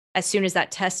concepts, as soon as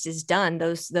that test is done,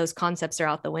 those concepts are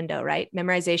out the window, right?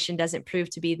 Memorization doesn't prove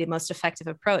to be the most effective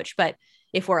approach. But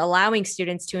if we're allowing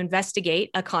students to investigate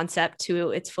a concept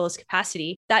to its fullest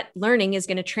capacity, that learning is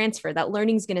going to transfer, that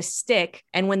learning is going to stick.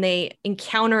 And when they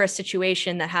encounter a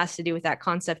situation that has to do with that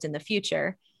concept in the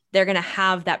future, they're going to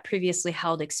have that previously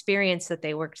held experience that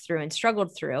they worked through and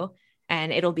struggled through,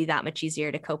 and it'll be that much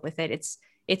easier to cope with it.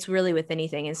 It's really with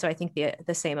anything. And so I think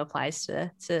the same applies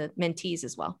to mentees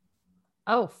as well.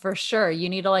 Oh, for sure. You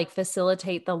need to like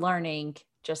facilitate the learning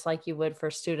just like you would for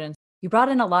students. You brought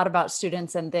in a lot about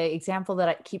students, and the example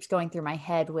that keeps going through my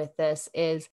head with this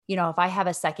is, if I have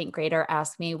a second grader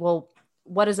ask me, well,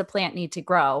 what does a plant need to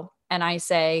grow? And I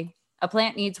say, a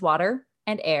plant needs water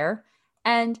and air,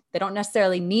 and they don't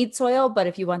necessarily need soil, but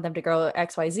if you want them to grow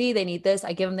XYZ, they need this.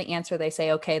 I give them the answer. They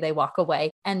say, okay, they walk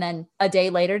away. And then a day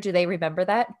later, do they remember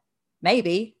that?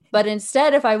 Maybe. But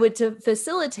instead, if I would to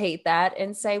facilitate that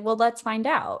and say, well, let's find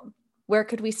out, where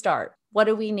could we start? What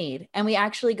do we need? And we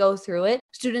actually go through it.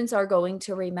 Students are going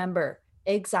to remember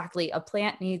exactly a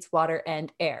plant needs water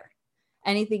and air.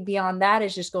 Anything beyond that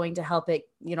is just going to help it,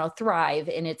 thrive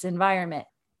in its environment.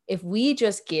 If we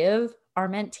just give our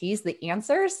mentees the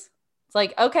answers, it's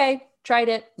like, okay, tried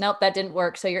it. Nope, that didn't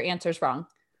work. So your answer's wrong.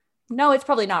 No, it's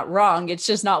probably not wrong. It's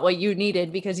just not what you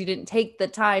needed because you didn't take the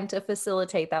time to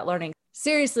facilitate that learning.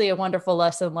 Seriously, a wonderful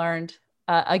lesson learned.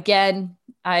 Again,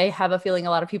 I have a feeling a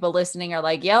lot of people listening are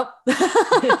like, yep.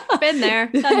 Been there,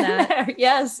 done that.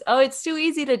 Yes. Oh, it's too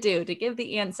easy to give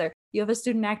the answer. You have a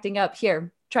student acting up,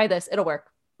 here, try this. It'll work.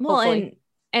 Well,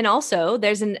 and also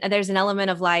there's an element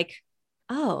of like,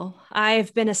 oh,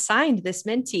 I've been assigned this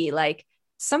mentee. Like,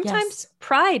 sometimes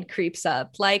pride creeps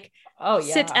up, like, oh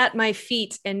yeah, sit at my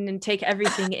feet and take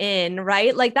everything in,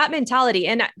 right? Like that mentality.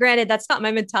 And granted, that's not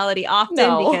my mentality often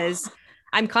because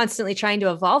I'm constantly trying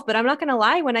to evolve, but I'm not going to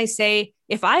lie when I say,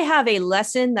 if I have a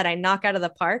lesson that I knock out of the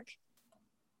park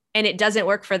and it doesn't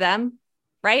work for them,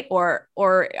 right? Or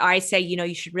I say,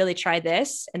 you should really try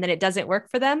this, and then it doesn't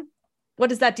work for them. What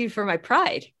does that do for my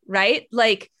pride, right?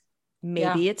 Like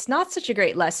maybe it's not such a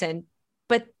great lesson,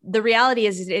 but the reality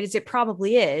is it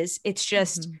probably is. It's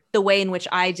just the way in which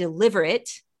I deliver it.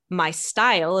 My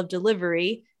style of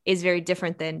delivery is very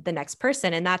different than the next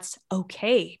person. And that's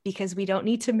okay, because we don't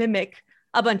need to mimic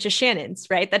a bunch of Shannons,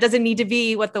 right? That doesn't need to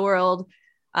be what the world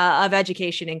of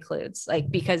education includes, like,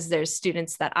 because there's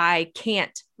students that I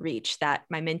can't reach that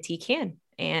my mentee can.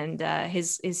 And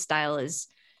his style is,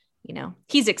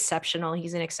 he's exceptional.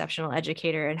 He's an exceptional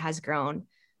educator and has grown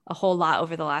a whole lot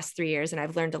over the last 3 years. And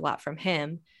I've learned a lot from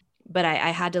him, but I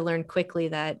had to learn quickly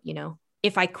that,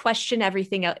 if I question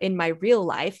everything in my real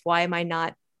life, why am I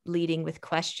not leading with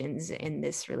questions in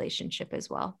this relationship as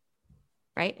well?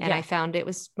 Right. And I found it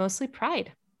was mostly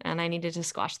pride, and I needed to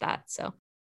squash that. So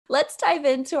let's dive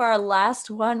into our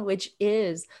last one, which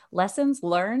is lessons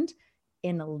learned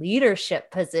in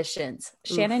leadership positions.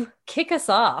 Shannon, kick us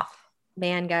off.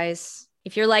 Man, guys,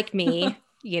 if you're like me,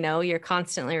 you're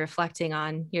constantly reflecting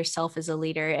on yourself as a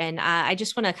leader. And I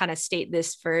just want to kind of state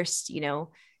this first.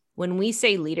 When we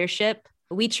say leadership,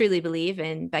 we truly believe,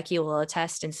 and Becky will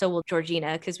attest, and so will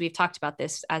Georgina, because we've talked about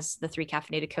this as the 3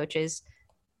 caffeinated coaches.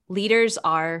 Leaders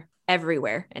are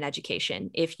everywhere in education.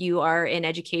 If you are in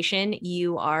education,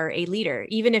 you are a leader,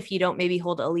 even if you don't maybe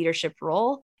hold a leadership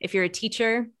role. If you're a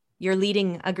teacher, you're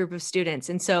leading a group of students.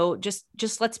 And so just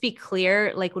let's be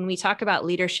clear. Like when we talk about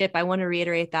leadership, I want to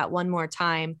reiterate that one more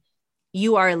time.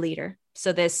 You are a leader.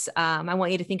 So this, I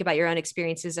want you to think about your own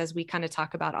experiences as we kind of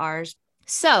talk about ours.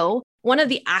 So one of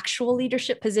the actual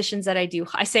leadership positions that I do,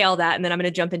 I say all that, and then I'm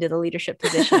going to jump into the leadership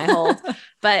position I hold.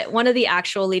 But one of the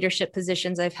actual leadership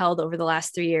positions I've held over the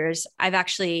last 3 years, I've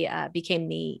actually became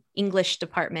the English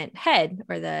department head,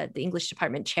 or the English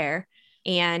department chair.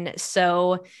 And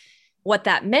so what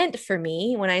that meant for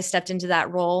me when I stepped into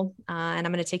that role, and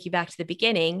I'm going to take you back to the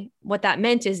beginning, what that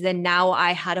meant is then now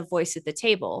I had a voice at the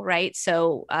table, right?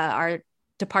 So our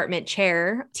department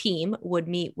chair team would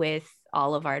meet with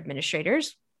all of our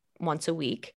administrators once a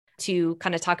week to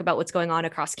kind of talk about what's going on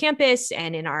across campus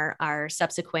and in our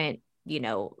subsequent,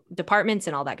 departments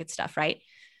and all that good stuff, right?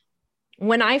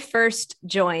 When I first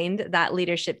joined that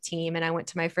leadership team and I went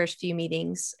to my first few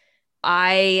meetings,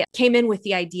 I came in with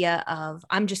the idea of,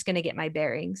 I'm just going to get my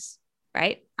bearings,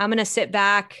 right? I'm going to sit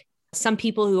back. Some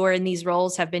people who are in these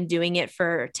roles have been doing it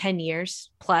for 10 years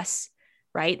plus,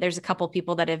 right? There's a couple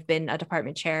people that have been a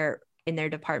department chair in their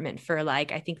department for I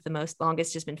think the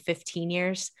longest has been 15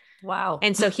 years. Wow.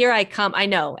 And so here I come, I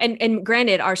know. And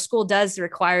granted, our school does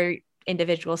require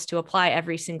individuals to apply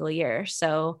every single year.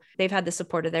 So they've had the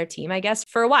support of their team, I guess,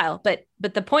 for a while. But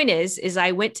the point is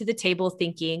I went to the table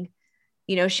thinking,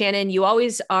 Shannon, you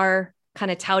always are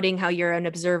kind of touting how you're an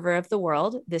observer of the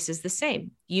world. This is the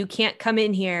same. You can't come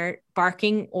in here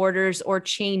barking orders or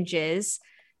changes,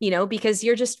 because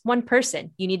you're just one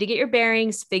person. You need to get your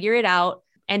bearings, figure it out.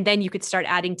 And then you could start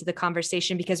adding to the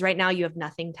conversation, because right now you have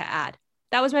nothing to add.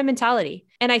 That was my mentality.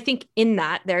 And I think in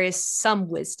that there is some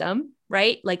wisdom,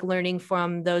 right? Like learning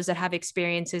from those that have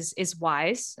experiences is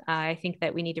wise. I think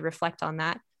that we need to reflect on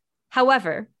that.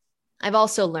 However, I've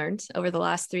also learned over the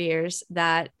last 3 years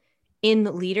that in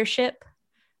leadership,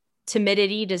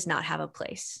 timidity does not have a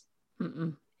place.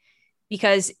 Mm-mm.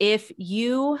 Because if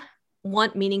you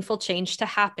want meaningful change to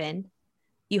happen,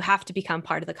 you have to become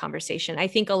part of the conversation. I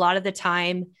think a lot of the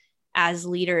time as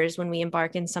leaders, when we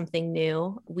embark in something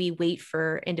new, we wait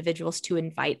for individuals to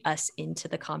invite us into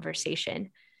the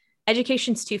conversation.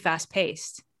 Education's too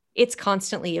fast-paced. It's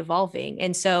constantly evolving.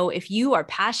 And so if you are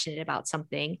passionate about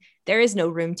something, there is no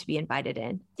room to be invited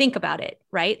in. Think about it,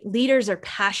 right? Leaders are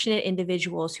passionate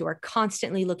individuals who are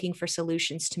constantly looking for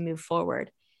solutions to move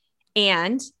forward.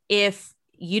 And if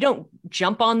you don't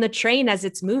jump on the train as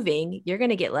it's moving, you're going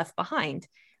to get left behind,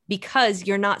 because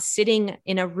you're not sitting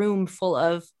in a room full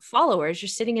of followers. You're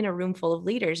sitting in a room full of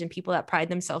leaders and people that pride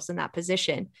themselves in that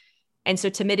position. And so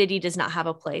timidity does not have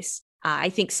a place. I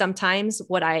think sometimes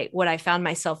what I found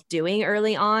myself doing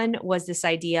early on was this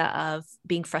idea of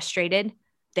being frustrated.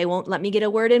 They won't let me get a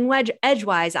word in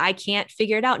edgewise. I can't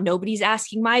figure it out. Nobody's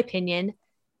asking my opinion.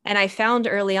 And I found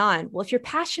early on, well, if you're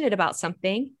passionate about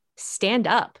something, stand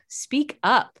up, speak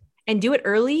up, and do it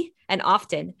early and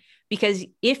often. Because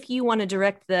if you want to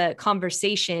direct the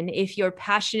conversation, if you're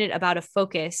passionate about a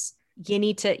focus, you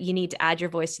need to add your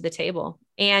voice to the table.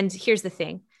 And here's the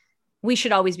thing. we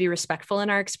should always be respectful in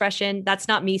our expression. That's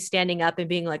not me standing up and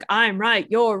being like, I'm right,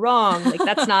 you're wrong. Like,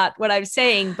 that's not what I'm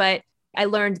saying. But I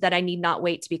learned that I need not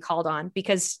wait to be called on,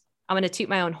 because I'm going to toot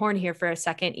my own horn here for a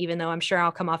second, even though I'm sure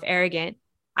I'll come off arrogant.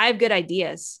 I have good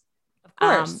ideas. Of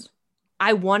course.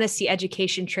 I want to see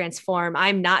education transform.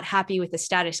 I'm not happy with the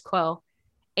status quo.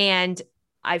 And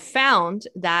I've found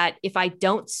that if I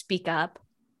don't speak up,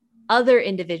 other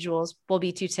individuals will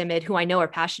be too timid, who I know are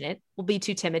passionate, will be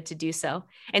too timid to do so.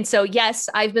 And so, yes,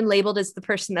 I've been labeled as the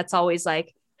person that's always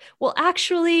like, well,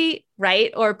 actually,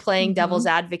 right? Or playing devil's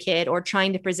advocate, or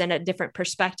trying to present a different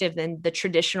perspective than the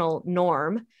traditional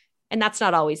norm. And that's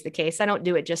not always the case. I don't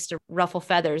do it just to ruffle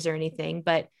feathers or anything.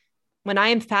 But when I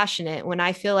am passionate, when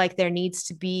I feel like there needs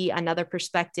to be another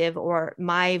perspective, or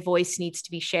my voice needs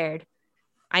to be shared,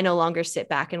 I no longer sit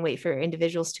back and wait for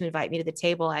individuals to invite me to the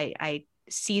table. I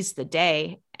seize the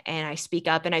day and I speak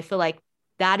up. And I feel like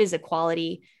that is a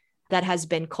quality that has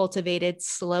been cultivated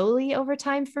slowly over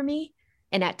time for me.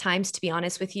 And at times, to be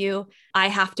honest with you, I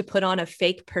have to put on a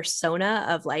fake persona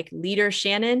of like leader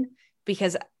Shannon,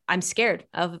 because I'm scared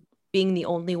of being the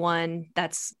only one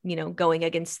that's, going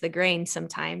against the grain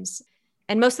sometimes.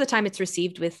 And most of the time it's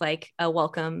received with like a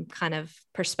welcome kind of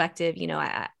perspective.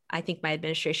 I think my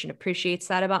administration appreciates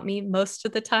that about me most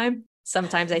of the time.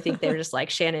 Sometimes I think they're just like,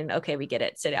 Shannon, okay, we get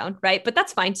it, sit down, right? But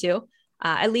that's fine too.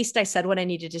 At least I said what I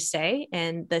needed to say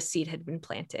and the seed had been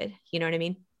planted. You know what I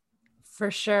mean? For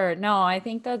sure. No, I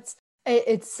think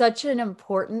it's such an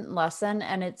important lesson,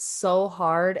 and it's so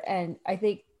hard. And I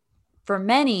think for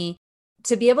many,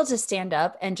 to be able to stand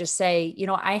up and just say,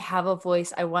 I have a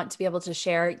voice, I want to be able to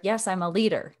share. Yes, I'm a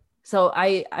leader. So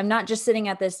I'm not just sitting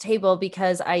at this table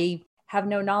because I have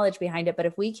no knowledge behind it. But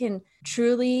if we can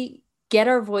truly get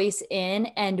our voice in,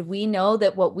 and we know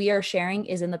that what we are sharing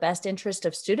is in the best interest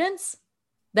of students,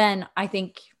 then I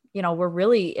think, we're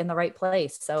really in the right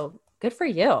place. So good for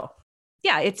you.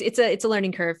 Yeah, it's a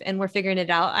learning curve, and we're figuring it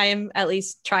out. I am at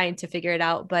least trying to figure it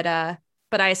out, but I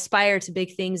aspire to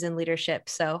big things in leadership.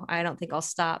 So I don't think I'll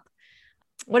stop.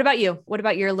 What about you? What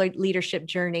about your leadership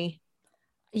journey?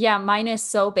 Yeah, mine is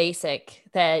so basic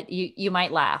that you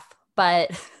might laugh,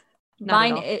 but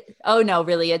oh no,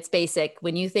 really, it's basic.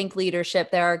 When you think leadership,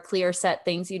 there are clear set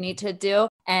things you need to do.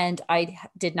 And I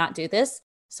did not do this,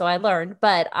 so I learned,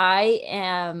 but I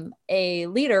am a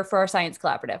leader for our science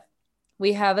collaborative.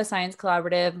 We have a science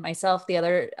collaborative, myself, the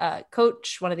other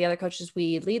coach, one of the other coaches,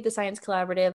 we lead the science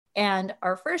collaborative. And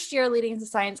our first year leading the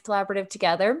science collaborative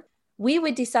together, we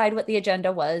would decide what the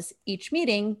agenda was each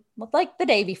meeting, like the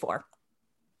day before.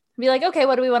 Be like, okay,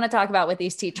 what do we want to talk about with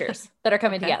these teachers that are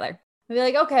coming together? We'd be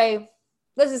like, okay,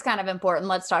 this is kind of important.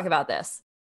 Let's talk about this.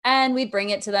 And we'd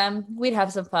bring it to them. We'd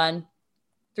have some fun.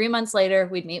 3 months later,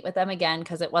 we'd meet with them again,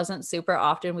 because it wasn't super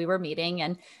often we were meeting.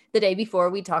 And the day before,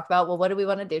 we'd talk about, well, what do we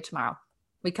want to do tomorrow?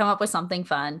 We'd come up with something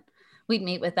fun. We'd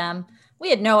meet with them. We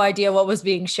had no idea what was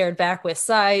being shared back with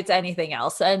sites, anything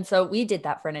else. And so we did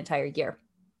that for an entire year.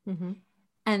 Mm-hmm.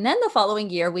 And then the following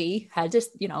year, we had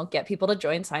to, get people to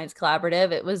join Science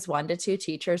Collaborative. It was 1 to 2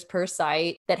 teachers per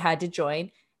site that had to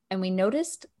join. And we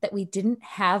noticed that we didn't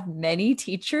have many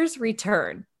teachers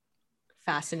return.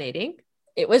 Fascinating.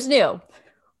 It was new.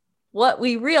 What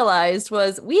we realized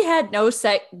was we had no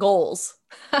set goals.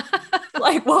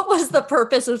 Like, what was the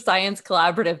purpose of Science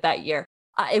Collaborative that year?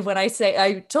 When I say,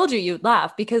 I told you, you'd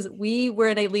laugh, because we were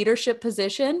in a leadership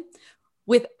position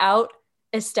without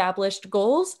established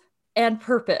goals and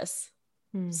purpose.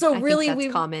 So really,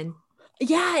 that's common.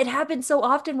 Yeah, it happened so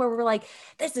often where we're like,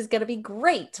 this is going to be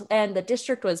great. And the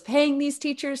district was paying these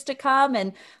teachers to come.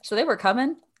 And so they were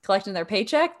coming, collecting their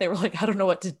paycheck. They were like, I don't know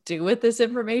what to do with this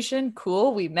information.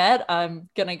 Cool. We met. I'm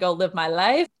going to go live my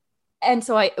life. And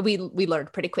so we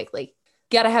learned pretty quickly.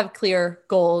 Got to have clear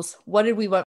goals. What did we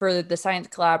want for the Science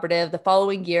Collaborative? The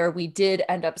following year, we did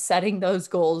end up setting those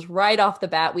goals right off the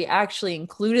bat. We actually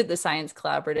included the Science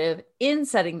Collaborative in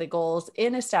setting the goals,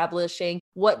 in establishing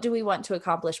what do we want to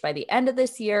accomplish by the end of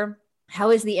this year?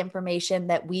 How is the information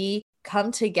that we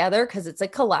come together? Because it's a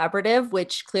collaborative,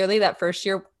 which clearly that first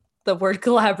year, the word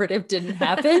collaborative didn't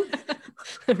happen.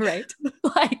 Right.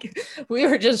 Like, we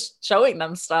were just showing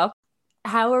them stuff.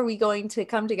 How are we going to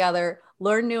come together,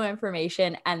 learn new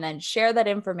information, and then share that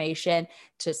information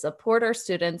to support our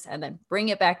students and then bring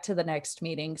it back to the next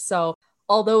meeting? So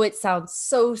although it sounds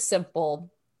so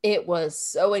simple, it was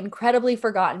so incredibly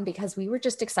forgotten because we were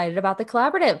just excited about the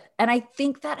collaborative. And I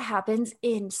think that happens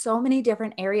in so many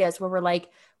different areas where we're like,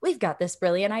 we've got this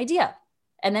brilliant idea.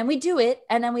 And then we do it.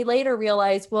 And then we later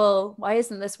realize, well, why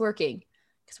isn't this working?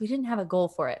 Because we didn't have a goal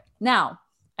for it. Now,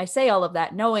 I say all of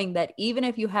that knowing that even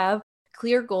if you have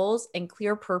clear goals and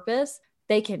clear purpose,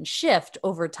 they can shift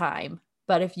over time.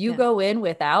 But if you go in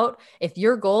without, if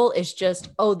your goal is just,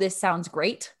 oh, this sounds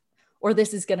great, or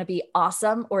this is going to be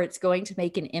awesome, or it's going to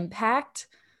make an impact,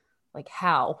 like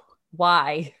how,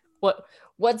 why,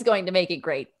 what's going to make it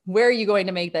great? Where are you going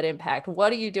to make that impact?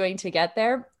 What are you doing to get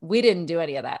there? We didn't do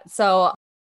any of that. So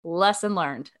lesson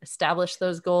learned, establish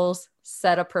those goals,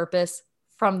 set a purpose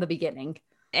from the beginning.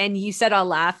 And you said I'll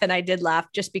laugh, and I did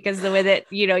laugh just because the way that,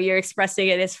 you're expressing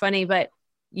it is funny, but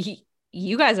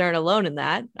you guys aren't alone in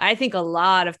that. I think a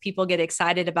lot of people get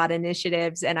excited about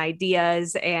initiatives and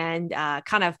ideas and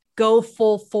kind of go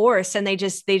full force, and they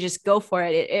just go for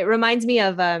it. It reminds me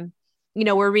of,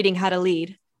 we're reading How to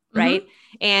Lead, right?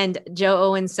 Mm-hmm. And Joe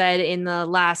Owen said in the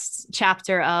last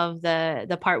chapter of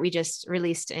the part we just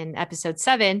released in episode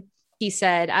 7, he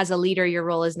said, as a leader, your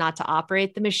role is not to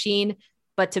operate the machine,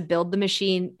 but to build the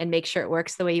machine and make sure it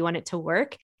works the way you want it to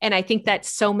work. And I think that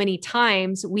so many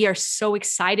times we are so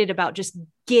excited about just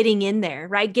getting in there,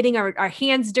 right? Getting our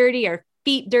hands dirty, our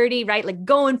feet dirty, right? Like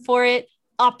going for it,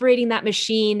 operating that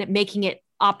machine, making it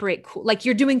operate cool. Like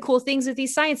you're doing cool things with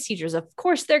these science teachers. Of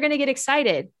course, they're going to get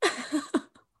excited,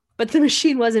 but the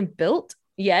machine wasn't built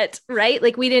yet, right?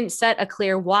 Like we didn't set a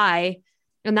clear why.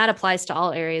 And that applies to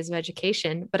all areas of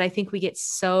education. But I think we get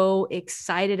so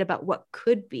excited about what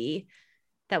could be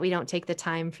that we don't take the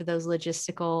time for those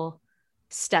logistical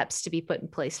steps to be put in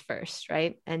place first.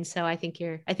 Right. And so I think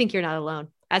you're not alone.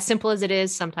 As simple as it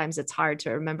is, sometimes it's hard to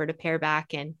remember to pare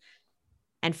back and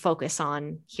focus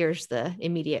on here's the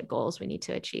immediate goals we need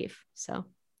to achieve. So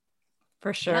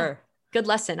for sure. Yeah, good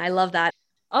lesson. I love that.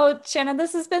 Oh, Shannon,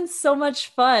 this has been so much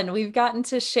fun. We've gotten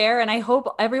to share, and I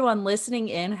hope everyone listening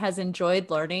in has enjoyed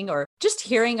learning or just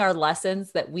hearing our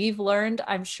lessons that we've learned.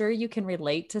 I'm sure you can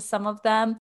relate to some of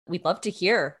them. We'd love to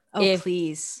hear. Oh,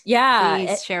 please. Yeah.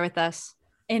 Please share with us.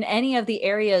 In any of the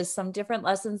areas, some different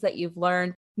lessons that you've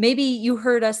learned. Maybe you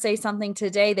heard us say something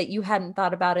today that you hadn't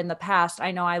thought about in the past.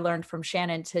 I know I learned from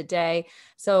Shannon today.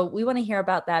 So we want to hear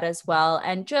about that as well.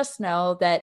 And just know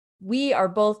that we are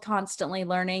both constantly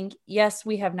learning. Yes,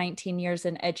 we have 19 years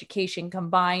in education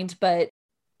combined, but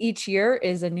each year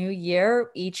is a new year.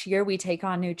 Each year we take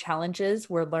on new challenges.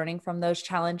 We're learning from those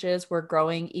challenges. We're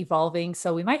growing, evolving.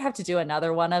 So we might have to do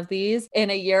another one of these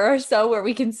in a year or so where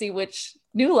we can see which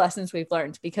new lessons we've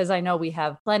learned, because I know we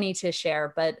have plenty to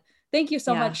share. But thank you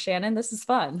so much, Shannon. This is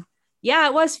fun. Yeah,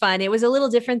 it was fun. It was a little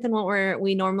different than what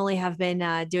we normally have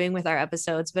been doing with our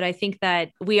episodes, but I think that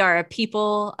we are a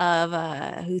people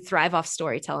of who thrive off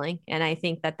storytelling, and I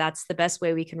think that that's the best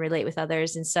way we can relate with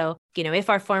others. And so,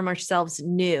 if our former selves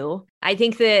knew, I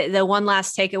think the one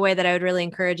last takeaway that I would really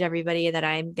encourage everybody that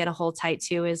I'm gonna hold tight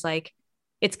to is like,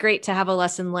 it's great to have a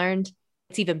lesson learned.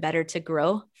 It's even better to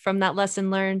grow from that lesson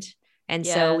learned. And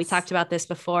so we talked about this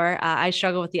before. I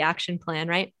struggle with the action plan,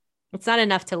 right? It's not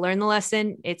enough to learn the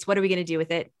lesson. It's what are we going to do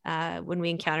with it when we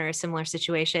encounter a similar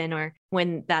situation or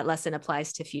when that lesson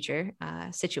applies to future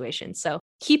situations. So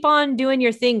keep on doing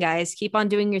your thing, guys. Keep on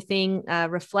doing your thing.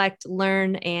 Reflect,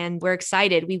 learn, and we're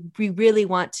excited. We really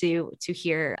want to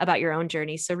hear about your own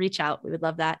journey. So reach out. We would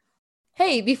love that.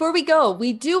 Hey, before we go,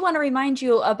 we do want to remind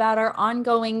you about our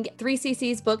ongoing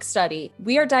 3CC's book study.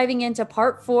 We are diving into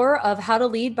part 4 of How to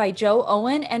Lead by Joe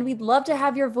Owen, and we'd love to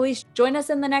have your voice. Join us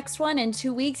in the next one. In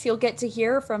 2 weeks, you'll get to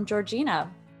hear from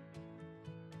Georgina.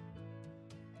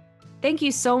 Thank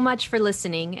you so much for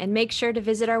listening, and make sure to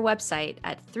visit our website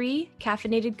at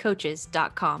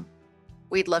 3caffeinatedcoaches.com.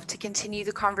 We'd love to continue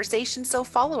the conversation, so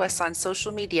follow us on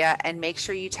social media and make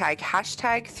sure you tag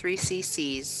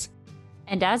 #3CCs.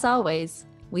 And as always,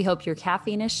 we hope your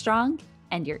caffeine is strong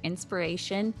and your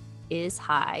inspiration is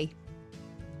high.